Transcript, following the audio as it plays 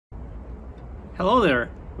Hello there,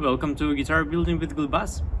 welcome to Guitar Building with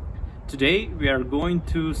Glibas. Today we are going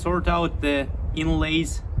to sort out the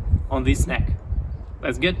inlays on this neck.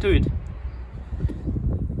 Let's get to it.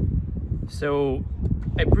 So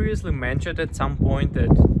I previously mentioned at some point that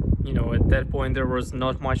at that point there was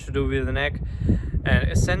not much to do with the neck, and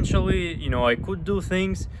essentially I could do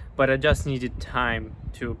things, but I just needed time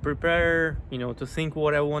to prepare, to think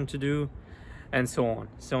what I want to do and so on.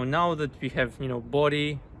 So now that we have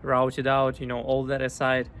body routed out, all that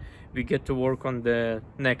aside, we get to work on the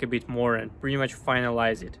neck a bit more and pretty much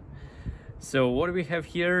finalize it. So what we have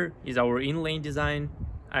here is our inlay design.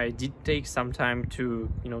 I did take some time to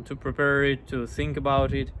to prepare it, to think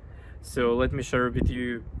about it. So let me share with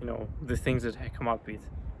you the things that I come up with.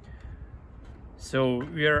 So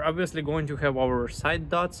we are obviously going to have our side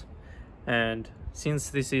dots, and since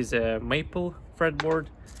this is a maple fretboard,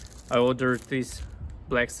 I ordered these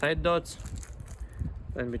black side dots.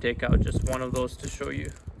 Let me take out just one of those to show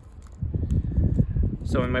you.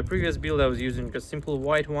 So in my previous build I was using just simple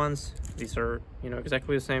white ones. These are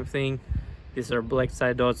exactly the same thing. These are black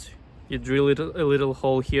side dots. You drill it a little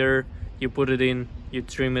hole here, you put it in, you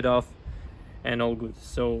trim it off, and all good.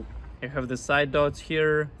 So you have the side dots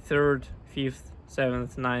here, 3rd, 5th,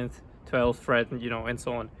 7th, 9th, 12th fret, and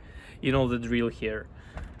so on. You know the drill here.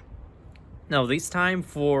 Now this time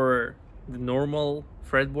for the normal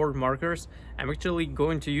fretboard markers, I'm actually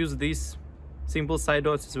going to use these simple side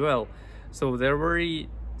dots as well. So they're very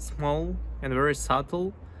small and very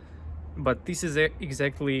subtle, but this is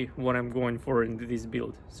exactly what I'm going for in this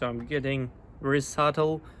build. So I'm getting very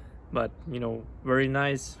subtle, but very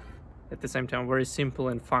nice, at the same time very simple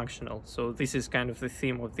and functional. So this is kind of the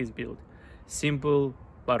theme of this build: simple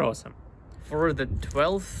but awesome. For the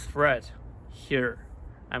 12th fret here,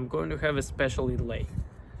 I'm going to have a special inlay.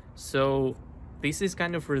 So this is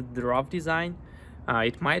kind of the rough design.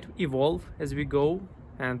 It might evolve as we go,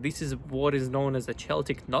 and this is what is known as a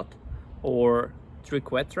Celtic knot or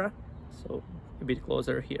Triquetra. So a bit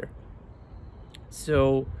closer here.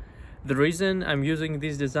 So the reason I'm using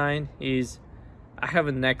this design is I have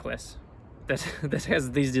a necklace that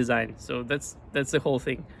has this design. So that's the whole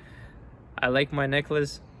thing. I like my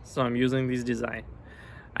necklace, so I'm using this design.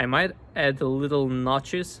 I might add a little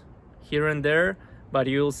notches here and there, but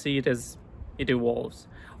you'll see it as it evolves.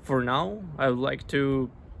 For now, I would like to,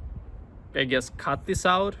 I guess, cut this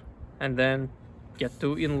out and then get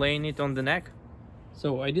to inlaying it on the neck.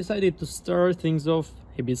 So I decided to start things off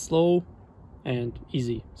a bit slow and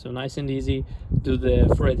easy. So nice and easy, do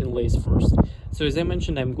the fret inlays first. So as I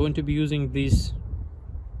mentioned, I'm going to be using these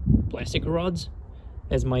plastic rods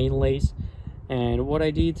as my inlays. And what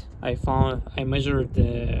I did, I measured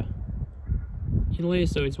the inlay,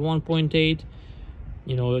 so it's 1.8,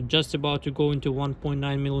 just about to go into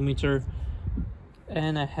 1.9 millimeter,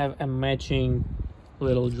 and I have a matching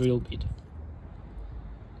little drill bit.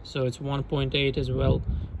 So it's 1.8 as well,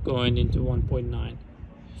 going into 1.9.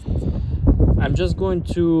 I'm just going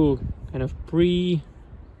to kind of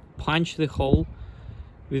pre-punch the hole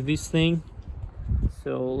with this thing.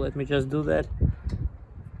 So let me just do that.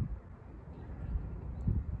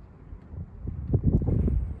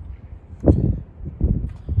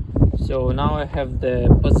 So now I have the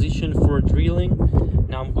position for drilling.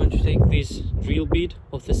 Now I'm going to take this drill bit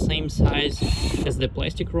of the same size as the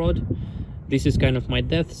plastic rod. This is kind of my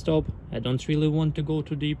death stop. I don't really want to go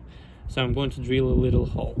too deep, so I'm going to drill a little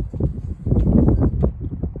hole.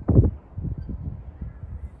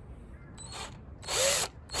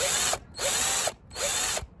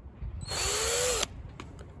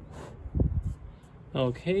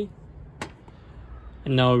 Okay,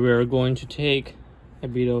 and now we're going to take a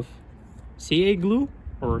bit of CA glue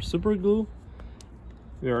or super glue.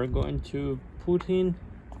 We are going to put in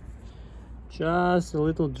just a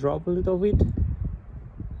little droplet of it,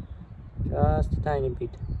 just a tiny bit.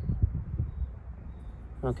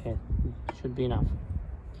 Okay, should be enough.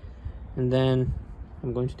 And then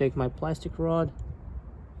I'm going to take my plastic rod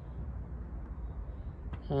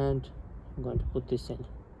and I'm going to put this in.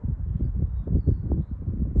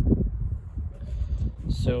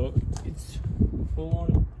 So it's full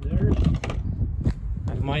on there.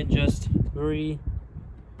 I might just very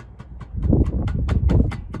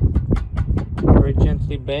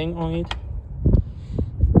gently bang on it,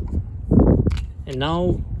 and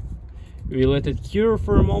now we let it cure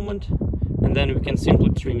for a moment, and then we can simply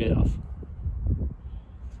trim it off.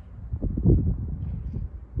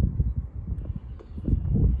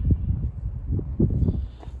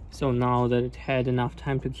 So now that it had enough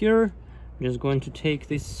time to cure, I'm just going to take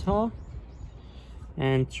this saw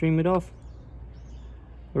and trim it off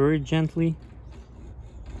very gently.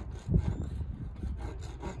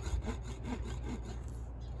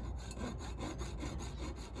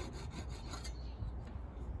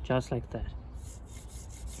 just like that.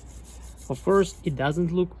 Of course, it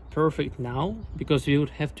doesn't look perfect now because you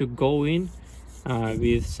would have to go in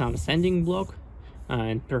with some sanding block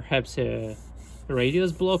and perhaps a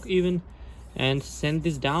radius block even, and sand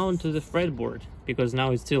this down to the fretboard, because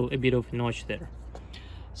now it's still a bit of a notch there.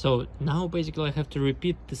 So now basically I have to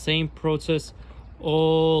repeat the same process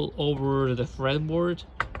all over the fretboard,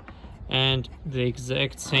 and the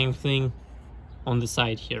exact same thing on the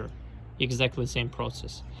side here, exactly the same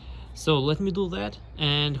process. So let me do that,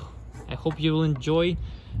 and I hope you will enjoy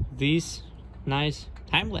this nice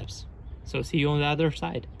time lapse. So see you on the other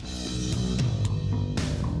side.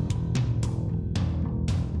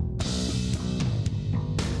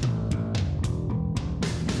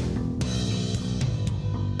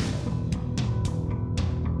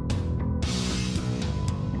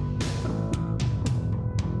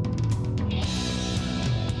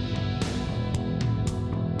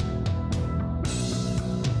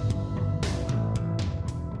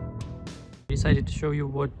 Decided to show you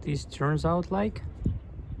what this turns out like.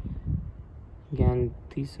 Again,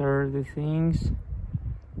 these are the things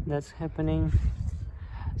that's happening.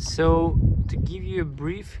 So to give you a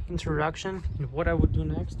brief introduction in what I would do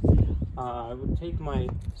next, I would take my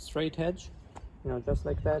straight edge, you know, just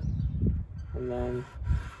like that, and then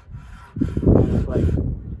kind of like,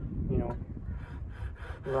 you know,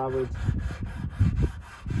 rub it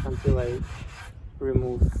until I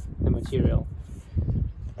remove the material.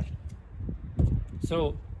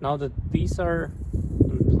 So now that these are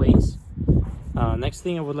in place, next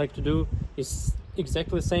thing I would like to do is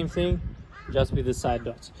exactly the same thing, just with the side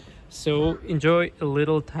dots. So enjoy a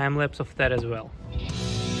little time lapse of that as well.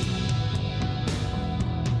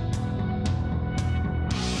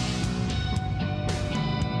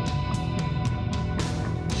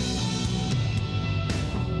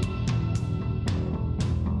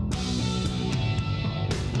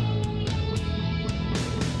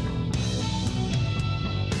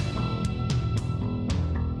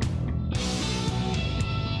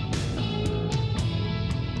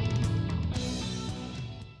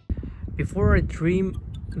 Before I trim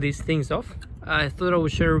these things off, I thought I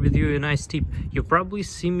would share with you a nice tip. You probably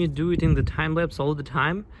see me do it in the time lapse all the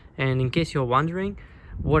time, and in case you're wondering,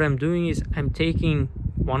 what I'm doing is I'm taking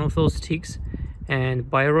one of those sticks, and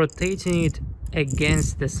by rotating it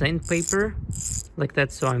against the sandpaper like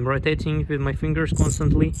that, so I'm rotating it with my fingers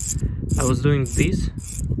constantly. I was doing this,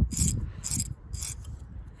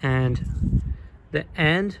 and the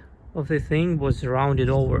end of the thing was rounded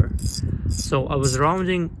over. So I was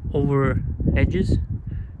rounding over edges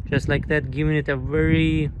just like that, giving it a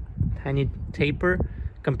very tiny taper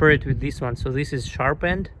compared with this one. So this is sharp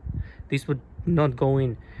end, this would not go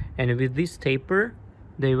in, and with this taper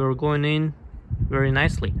they were going in very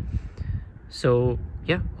nicely. So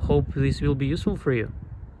yeah, hope this will be useful for you.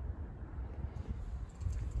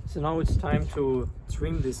 So now it's time to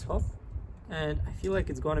trim this off, and I feel like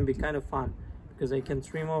it's gonna be kind of fun because I can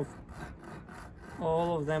trim off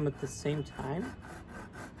all of them at the same time,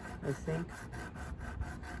 I think.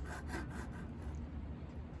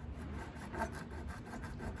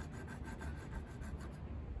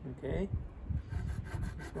 Okay,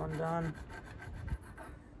 this one done.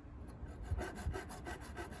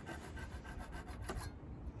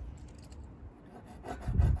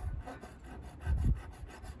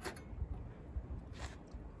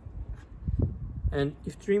 And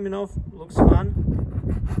if trimming off looks fun,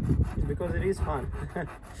 it's because it is fun.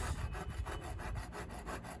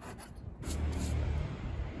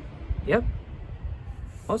 Yep,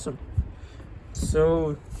 awesome.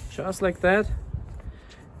 So just like that,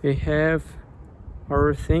 we have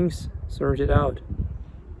our things sorted out.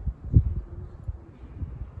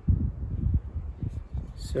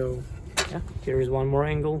 So yeah, here is one more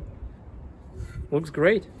angle. Looks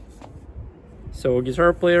great. So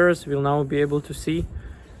guitar players will now be able to see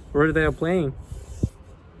where they are playing.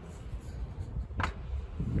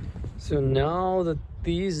 So now that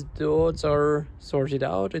these dots are sorted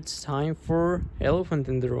out, it's time for elephant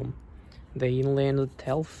in the room, the inlay and the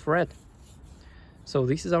 12th fret. So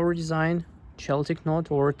this is our design, Celtic knot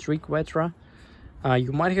or Triquetra.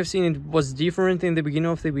 You might have seen it was different in the beginning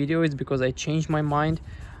of the video. It's because I changed my mind.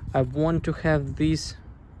 I want to have these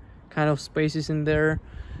kind of spaces in there.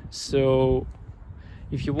 So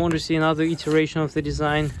if you want to see another iteration of the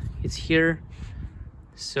design, it's here.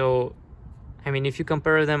 So I mean, if you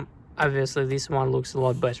compare them, obviously this one looks a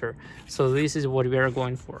lot better. So this is what we are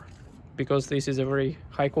going for, because this is a very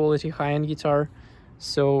high quality, high-end guitar.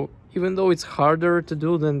 So even though it's harder to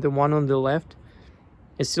do than the one on the left,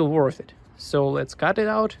 it's still worth it. So let's cut it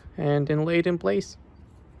out and inlay it in place.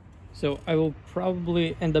 So I will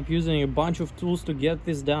probably end up using a bunch of tools to get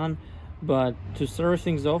this done, but to start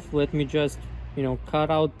things off, let me just, you know, cut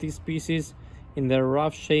out these pieces in their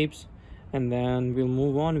rough shapes, and then we'll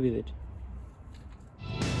move on with it.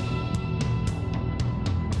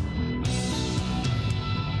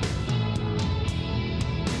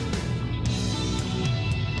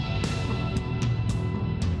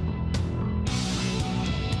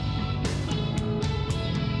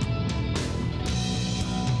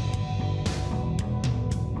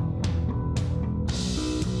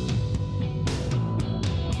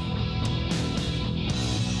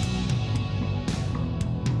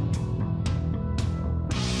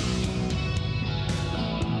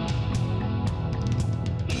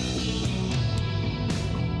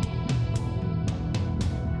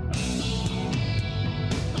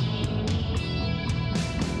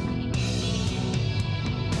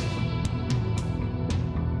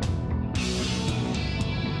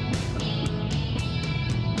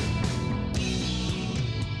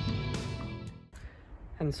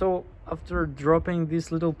 And so after dropping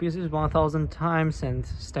these little pieces 1000 times and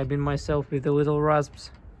stabbing myself with the little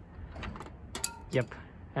rasps, yep,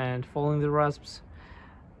 and following the rasps,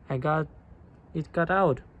 I got it cut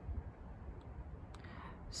out.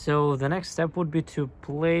 So the next step would be to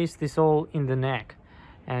place this all in the neck,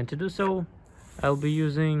 and to do so I'll be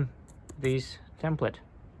using this template.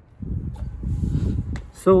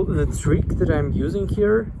 So the trick that I'm using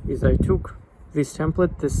here is I took this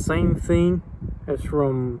template, the same thing as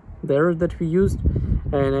from there that we used,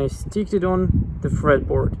 and I sticked it on the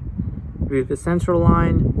fretboard with the center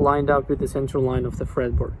line lined up with the center line of the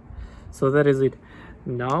fretboard. So that is it.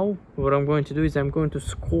 Now what I'm going to do is I'm going to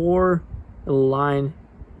score a line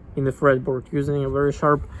in the fretboard using a very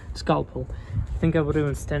sharp scalpel. I think I would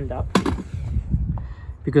even stand up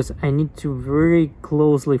because I need to very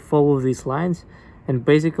closely follow these lines, and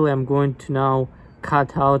basically I'm going to now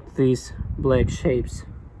cut out these black shapes.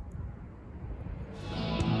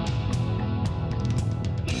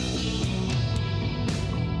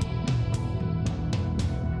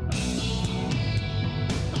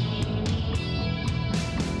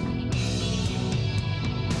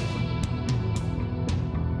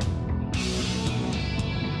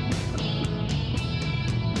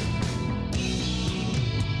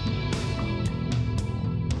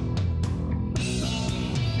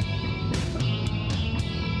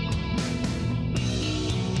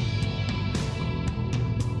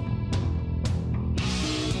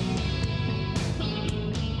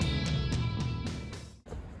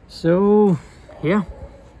 So yeah,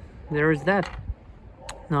 there is that.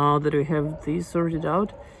 Now that we have these sorted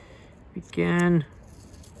out, we can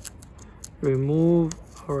remove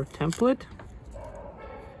our template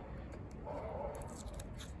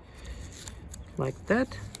like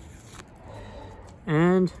that.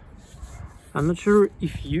 And I'm not sure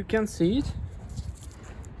if you can see it,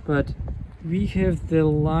 but we have the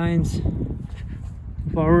lines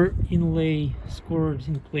of our inlay scored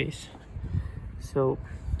in place. So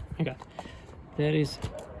that is,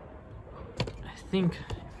 I think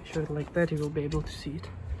if I show it like that, you will be able to see it.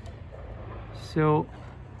 So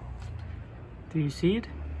do you see it?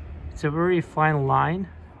 It's a very fine line.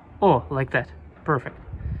 Oh, like that. Perfect.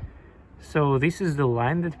 So this is the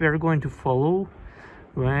line that we are going to follow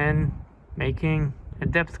when making a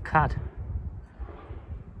depth cut.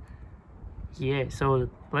 Yeah, so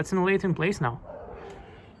let's inlay it in place now.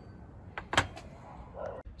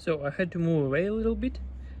 So I had to move away a little bit.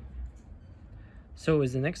 So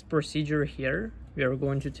as the next procedure here, we are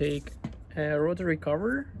going to take a rotary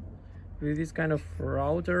cover with this kind of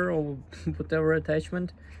router or whatever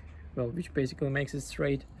attachment, well, which basically makes it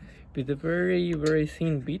straight, with a very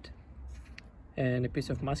thin bit and a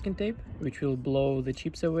piece of masking tape, which will blow the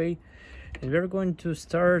chips away. And we're going to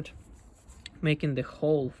start making the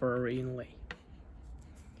hole for our inlay.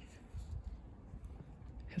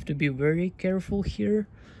 Have to be very careful here.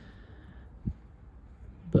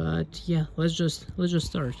 But yeah, let's just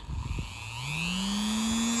start.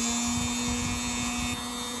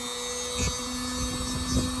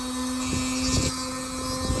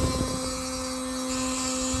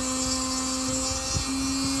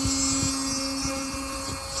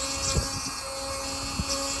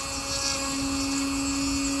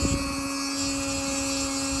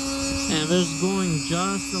 And we're going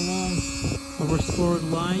just along our scored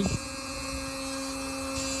line.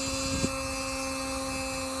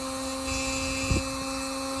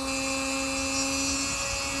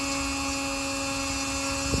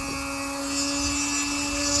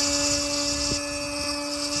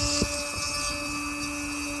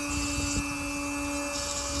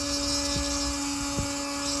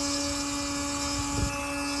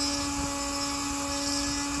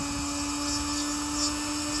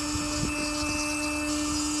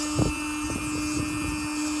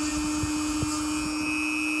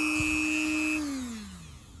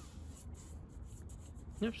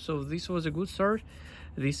 Yep, so this was a good start.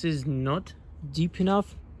 This is not deep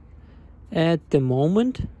enough at the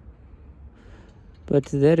moment, but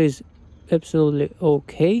that is absolutely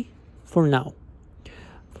okay for now.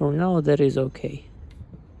 For now, that is okay.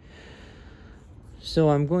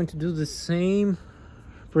 So I'm going to do the same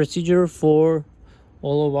procedure for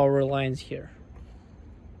all of our lines here.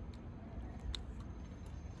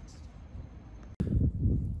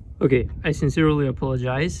 Okay, I sincerely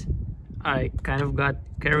apologize. I kind of got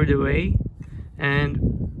carried away,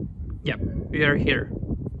 and yeah, we are here,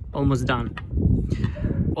 almost done.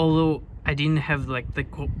 Although I didn't have like the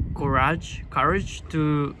courage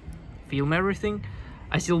to film everything,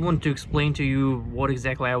 I still want to explain to you what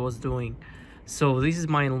exactly I was doing. So this is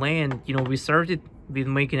my inlay, and we started with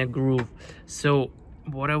making a groove. So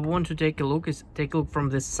what I want to take a look from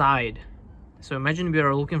the side. So imagine we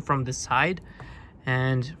are looking from the side,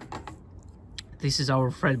 and this is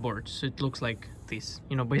our fretboard. So it looks like this,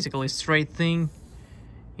 basically a straight thing,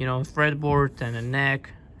 fretboard and a neck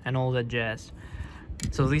and all that jazz.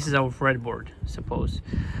 So this is our fretboard, suppose.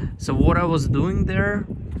 So what I was doing there,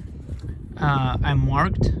 I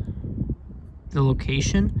marked the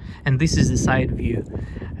location, and this is the side view.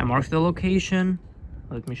 I marked the location.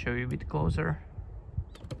 Let me show you a bit closer.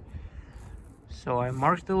 So I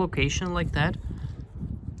marked the location like that,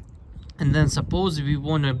 and then suppose we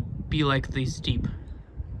want to be like this deep,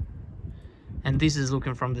 and this is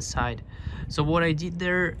looking from the side. So what I did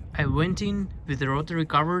there, I went in with the rotary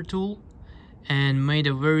cover tool and made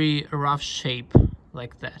a very rough shape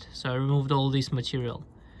like that. So I removed all this material.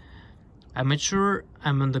 I made sure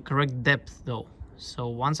I'm on the correct depth though. So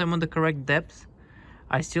once I'm on the correct depth,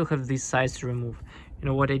 I still have these sides to remove.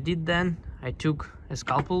 What I did then, I took a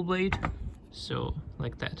scalpel blade, so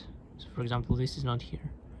like that. So for example, this is not here.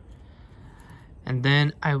 And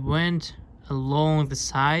then I went along the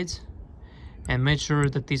sides and made sure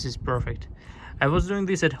that this is perfect. I was doing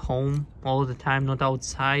this at home all the time, not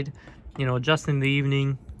outside, just in the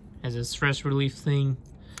evening as a stress relief thing.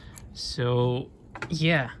 So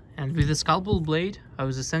yeah, and with the scalpel blade, I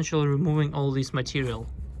was essentially removing all this material.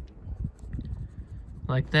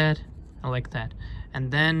 Like that, and like that. And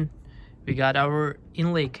then we got our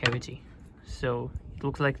inlay cavity. So it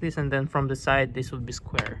looks like this, and then from the side, this would be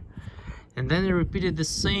square. And then I repeated the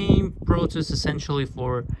same process essentially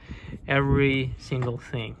for every single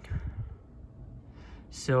thing.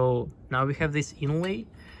 So now we have this inlay,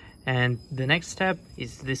 and the next step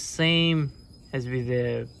is the same as with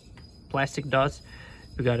the plastic dots.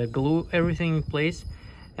 We gotta glue everything in place,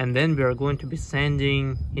 and then we are going to be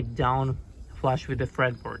sanding it down flush with the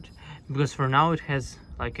fretboard, because for now it has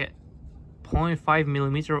like a 0.5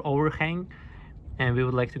 millimeter overhang, and we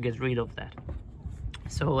would like to get rid of that.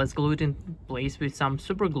 So let's glue it in place with some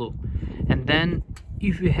super glue. And then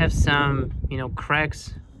if we have some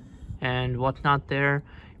cracks and whatnot there,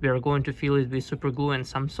 we are going to fill it with super glue and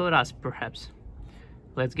some sawdust perhaps.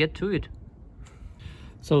 Let's get to it.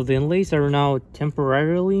 So the inlays are now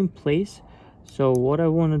temporarily in place. So what I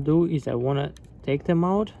want to do is I want to take them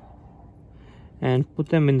out and put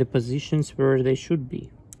them in the positions where they should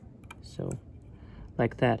be. So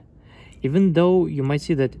like that. Even though you might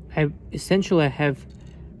see that I have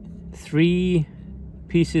 3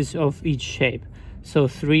 pieces of each shape. So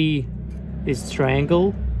 3 is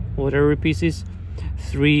triangle, whatever pieces,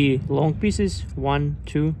 3 long pieces, 1,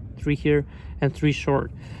 2, 3 here, and 3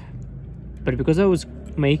 short. But because I was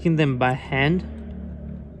making them by hand,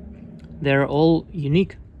 they're all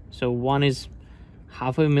unique. So one is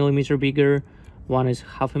 0.5 millimeter bigger, one is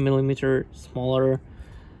 0.5 millimeter smaller.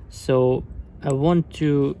 So I want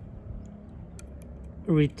to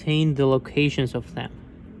retain the locations of them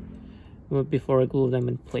before I glue them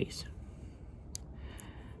in place.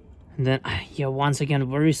 And then yeah, once again,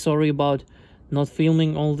 very sorry about not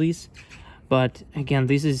filming all this, but again,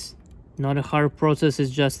 this is not a hard process.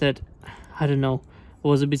 It's just that I don't know, it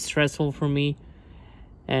was a bit stressful for me,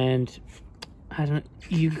 and I don't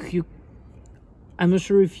I'm not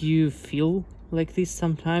sure if you feel like this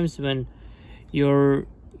sometimes when you're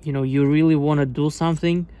you really want to do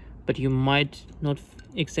something, but you might not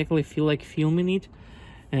exactly feel like filming it.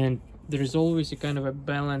 And there's always a kind of a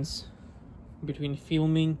balance between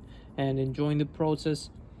filming and enjoying the process.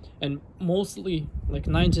 And mostly, like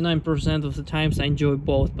 99% of the times, I enjoy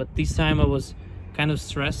both, but this time I was kind of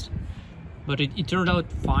stressed. But it turned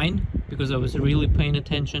out fine because I was really paying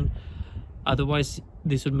attention. Otherwise,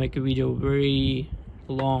 this would make a video very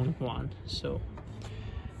long one. So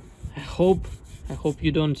I hope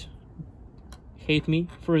you don't hate me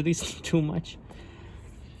for this too much.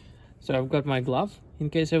 So I've got my glove in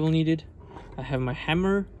case I will need it. I have my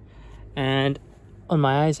hammer, and on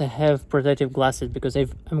my eyes I have protective glasses, because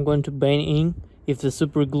if I'm going to bend in, if the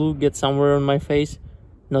super glue gets somewhere on my face,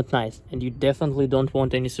 not nice. And you definitely don't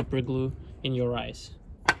want any super glue in your eyes.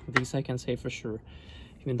 This I can say for sure.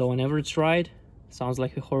 Even though I never tried, sounds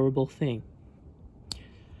like a horrible thing.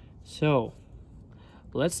 So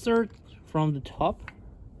let's start from the top,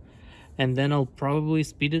 and then I'll probably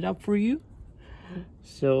speed it up for you.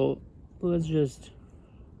 So let's just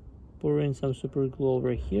pour in some super glue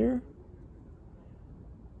over here,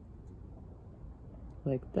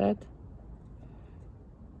 like that.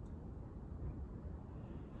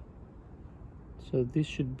 So this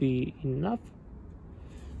should be enough,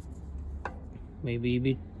 maybe a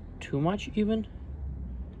bit too much even,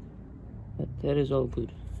 but that is all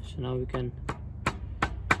good. So now we can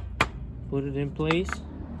put it in place,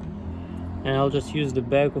 and I'll just use the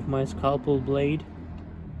back of my scalpel blade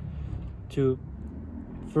to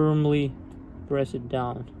firmly press it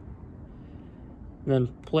down. Then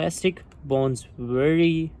plastic bonds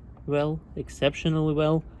very well, exceptionally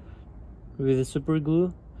well, with the super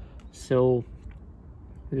glue. So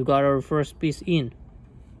we got our first piece in,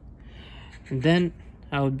 and then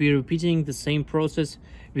I would be repeating the same process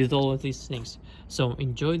with all of these things. So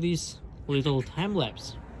enjoy this little time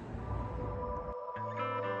lapse.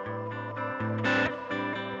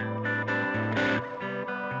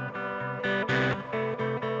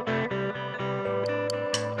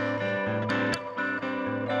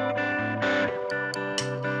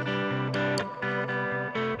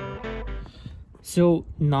 So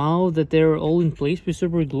now that they're all in place with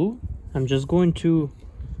super glue, I'm just going to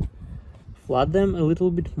flood them a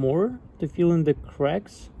little bit more to fill in the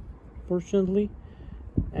cracks, fortunately,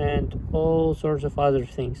 and all sorts of other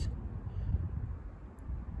things.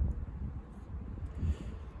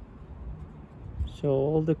 So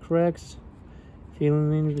all the cracks,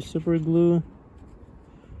 filling in with super glue,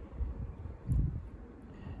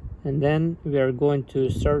 and then we are going to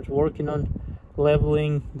start working on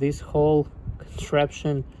leveling this whole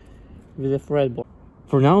contraption with a fretboard.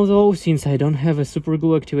 For now though, since I don't have a super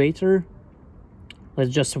glue activator, let's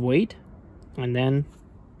just wait, and then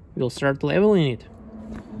we'll start leveling it.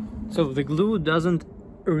 So the glue doesn't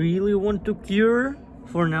really want to cure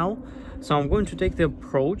for now, so I'm going to take the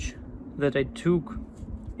approach that I took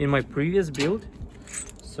in my previous build.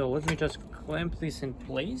 So let me just clamp this in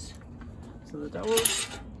place so that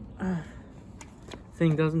our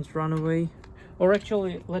thing doesn't run away. Or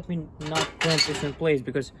actually, let me not clamp this in place,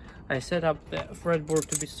 because I set up the fretboard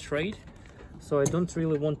to be straight, so I don't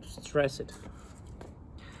really want to stress it.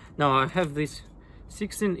 Now I have this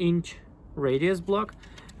 16-inch radius block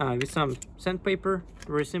with some sandpaper,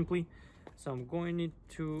 very simply. So I'm going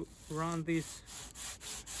to run this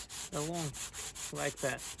along like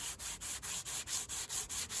that.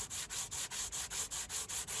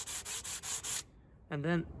 And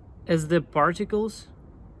then as the particles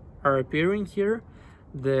are appearing here,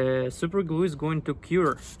 the super glue is going to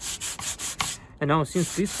cure. And now,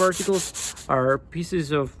 since these particles are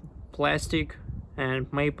pieces of plastic and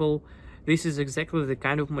maple, this is exactly the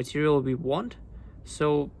kind of material we want.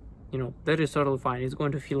 So, you know, that is totally fine. It's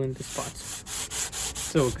going to fill in the spots.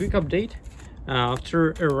 So, quick update.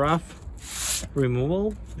 After a rough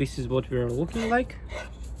removal, this is what we are looking like.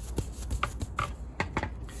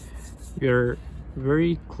 We are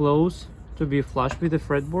very close to be flush with the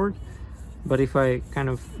fretboard, but if I kind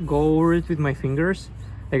of go over it with my fingers,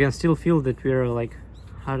 I can still feel that we are like,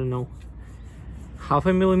 I don't know, half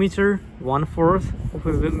a millimeter, 1/4 of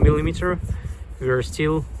a millimeter. We are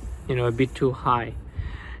still, you know, a bit too high.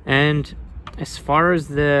 And as far as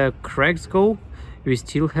the cracks go, we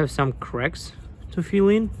still have some cracks to fill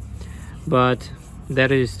in, but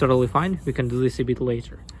that is totally fine. We can do this a bit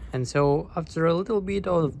later. And so after a little bit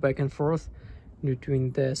of back and forth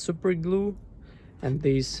between the super glue and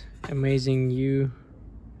this amazing new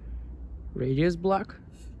radius block,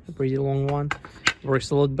 a pretty long one, works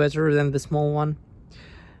a lot better than the small one.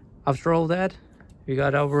 After all that, we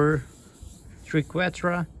got our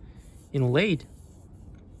Triquetra inlaid,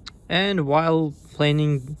 and while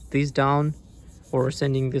planing this down or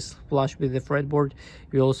sanding this flush with the fretboard,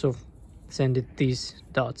 we also sanded these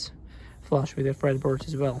dots flush with the fretboard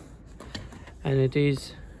as well, and it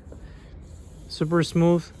is super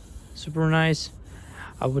smooth, super nice.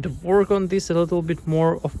 I would work on this a little bit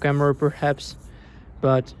more off camera perhaps,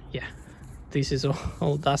 but yeah, this is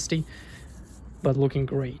all dusty but looking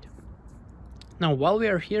great. Now while we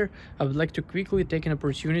are here, I would like to quickly take an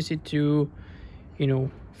opportunity to, you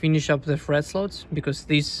know, finish up the fret slots, because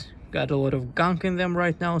these got a lot of gunk in them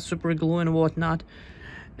right now, super glue and whatnot.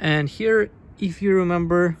 And here, if you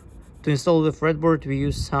remember, to install the fretboard we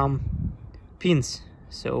use some pins,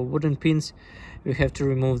 so wooden pins, we have to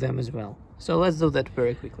remove them as well. So let's do that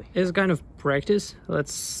very quickly. As kind of practice,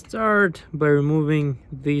 let's start by removing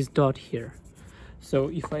this dot here. So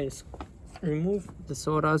if I remove the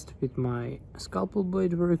sawdust with my scalpel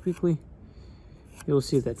blade very quickly, you'll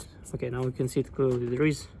see that, okay, now we can see it clearly, there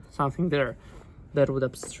is something there that would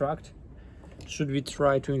obstruct should we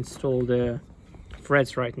try to install the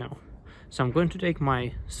threads right now. So I'm going to take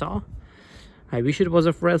my saw. I wish it was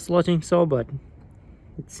a thread slotting saw, but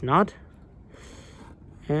it's not.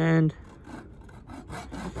 And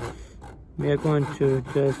we are going to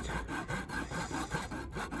just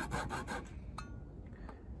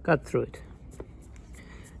cut through it.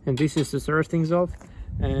 And this is to start things off.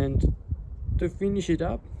 And to finish it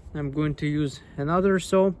up, I'm going to use another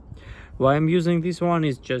saw. Why I'm using this one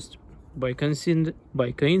is just by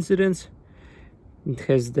coincidence. It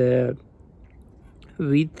has the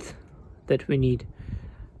width that we need.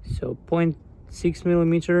 So 0.6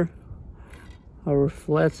 millimeter, our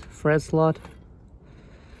flat thread slot.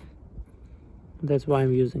 That's why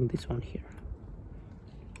I'm using this one here.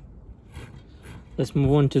 Let's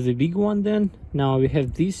move on to the big one then. Now we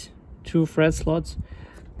have these two thread slots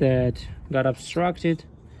that got obstructed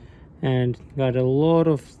and got a lot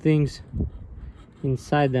of things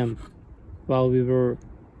inside them while we were,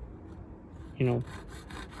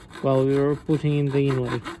 putting in the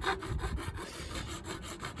inlay.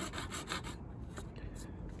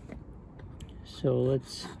 So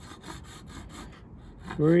let's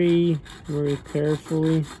very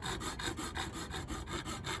carefully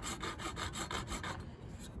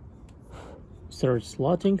start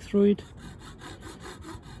slotting through it.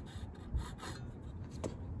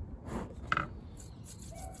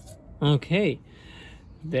 Okay,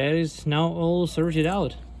 that is now all sorted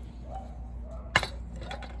out.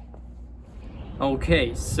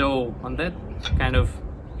 Okay, so on that kind of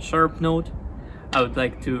sharp note, I would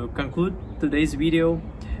like to conclude today's video.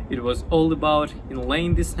 It was all about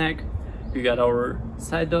inlaying this neck. We got our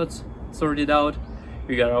side dots sorted out.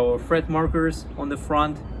 We got our fret markers on the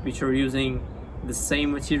front, which are using the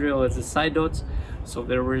same material as the side dots. So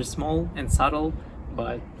they're very small and subtle,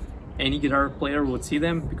 but any guitar player would see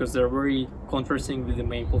them because they're very contrasting with the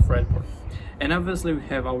maple fretboard. And obviously we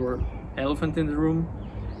have our elephant in the room,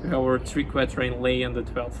 our Triquetra inlay on the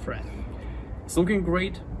 12th fret. It's looking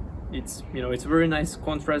great. It's it's very nice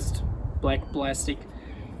contrast, black plastic,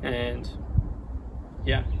 and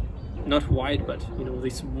yeah, not white, but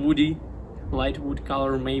this woody, light wood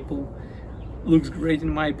color maple looks great in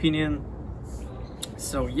my opinion.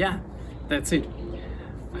 So yeah, that's it.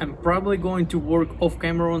 I'm probably going to work off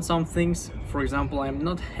camera on some things. For example, I'm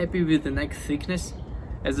not happy with the neck thickness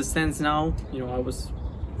as it stands now. I was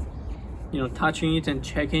touching it and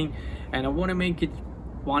checking, and I want to make it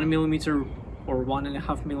 1 millimeter or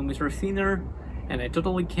 1.5 millimeter thinner, and I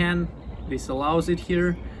totally can. This allows it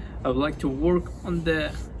here. I would like to work on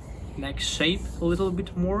the neck shape a little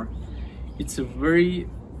bit more. It's a very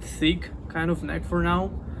thick kind of neck for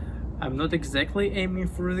now. I'm not exactly aiming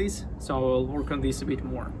for this, so I will work on this a bit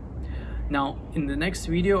more. Now in the next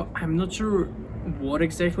video, I'm not sure what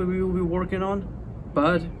exactly we will be working on,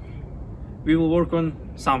 but we will work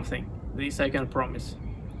on something. This I can promise.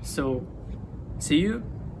 So see you,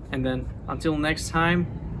 and then until next time,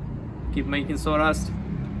 keep making sawdust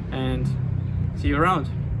and see you around.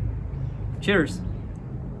 Cheers!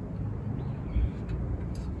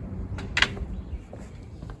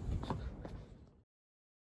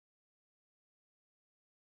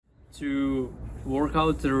 To work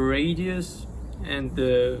out the radius and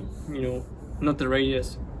the, not the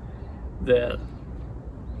radius, the,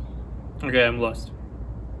 okay, I'm lost.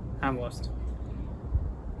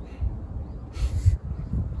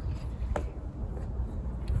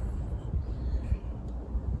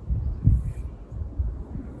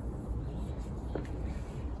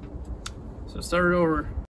 So start over.